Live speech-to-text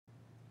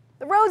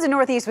The roads in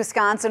northeast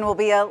Wisconsin will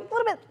be a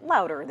little bit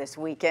louder this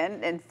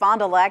weekend. In Fond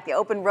du Lac, the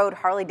open Road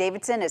Harley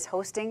Davidson is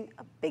hosting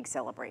a big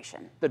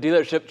celebration. The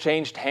dealership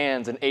changed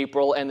hands in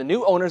April, and the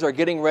new owners are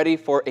getting ready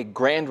for a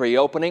grand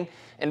reopening.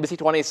 NBC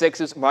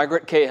 26's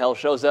Margaret Cahill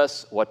shows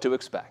us what to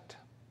expect.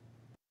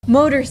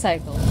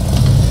 Motorcycles,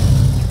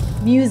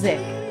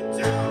 music,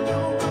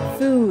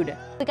 food.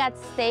 We got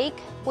steak,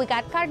 we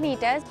got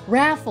carnitas,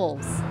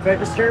 raffles.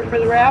 Register for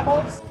the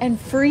raffles. And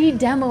free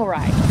demo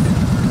rides.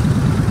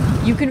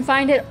 You can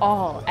find it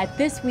all at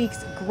this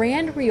week's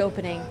grand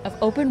reopening of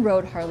Open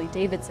Road Harley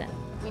Davidson.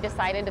 We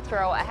decided to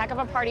throw a heck of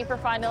a party for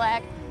Fond du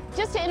Lac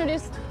just to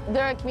introduce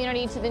the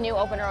community to the new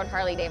Open Road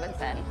Harley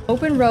Davidson.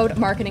 Open Road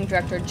Marketing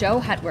Director Joe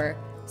Hetwer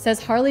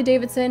says Harley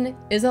Davidson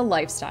is a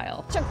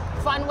lifestyle. It's a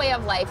fun way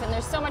of life, and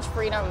there's so much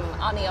freedom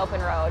on the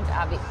open road,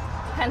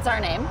 hence our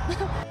name.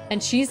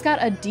 And she's got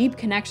a deep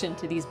connection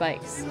to these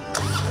bikes.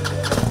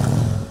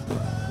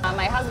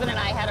 My husband and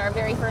I had our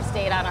very first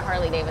date on a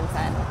Harley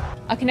Davidson.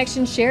 A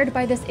connection shared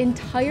by this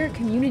entire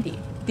community.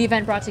 The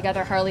event brought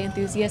together Harley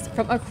enthusiasts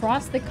from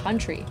across the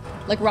country,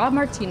 like Rob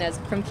Martinez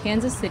from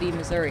Kansas City,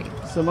 Missouri.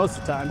 So most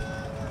of the time,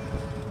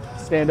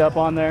 stand up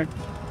on there,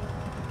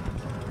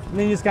 and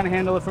then you just kind of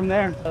handle it from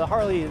there. The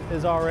Harley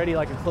is already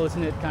like a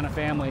close-knit kind of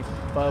family,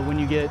 but when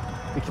you get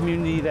the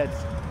community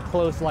that's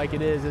close like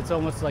it is, it's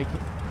almost like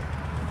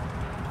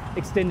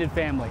extended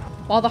family.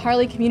 While the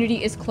Harley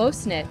community is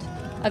close-knit,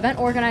 event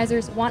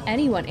organizers want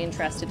anyone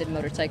interested in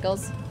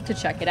motorcycles to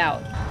check it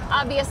out.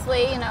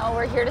 Obviously,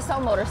 we're here to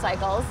sell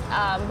motorcycles,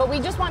 but we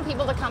just want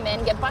people to come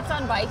in, get butts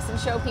on bikes, and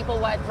show people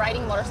what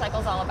riding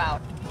motorcycles is all about.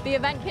 The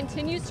event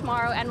continues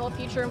tomorrow and will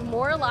feature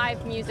more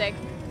live music,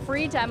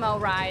 free demo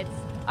rides,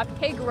 a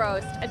pig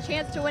roast, a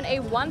chance to win a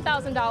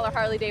 $1,000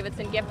 Harley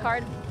Davidson gift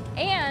card,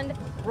 and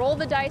roll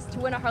the dice to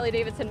win a Harley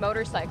Davidson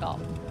motorcycle.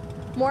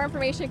 More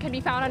information can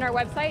be found on our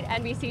website,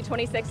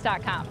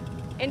 NBC26.com.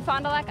 In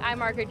Fond du Lac, I'm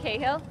Margaret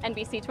Cahill,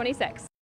 NBC 26.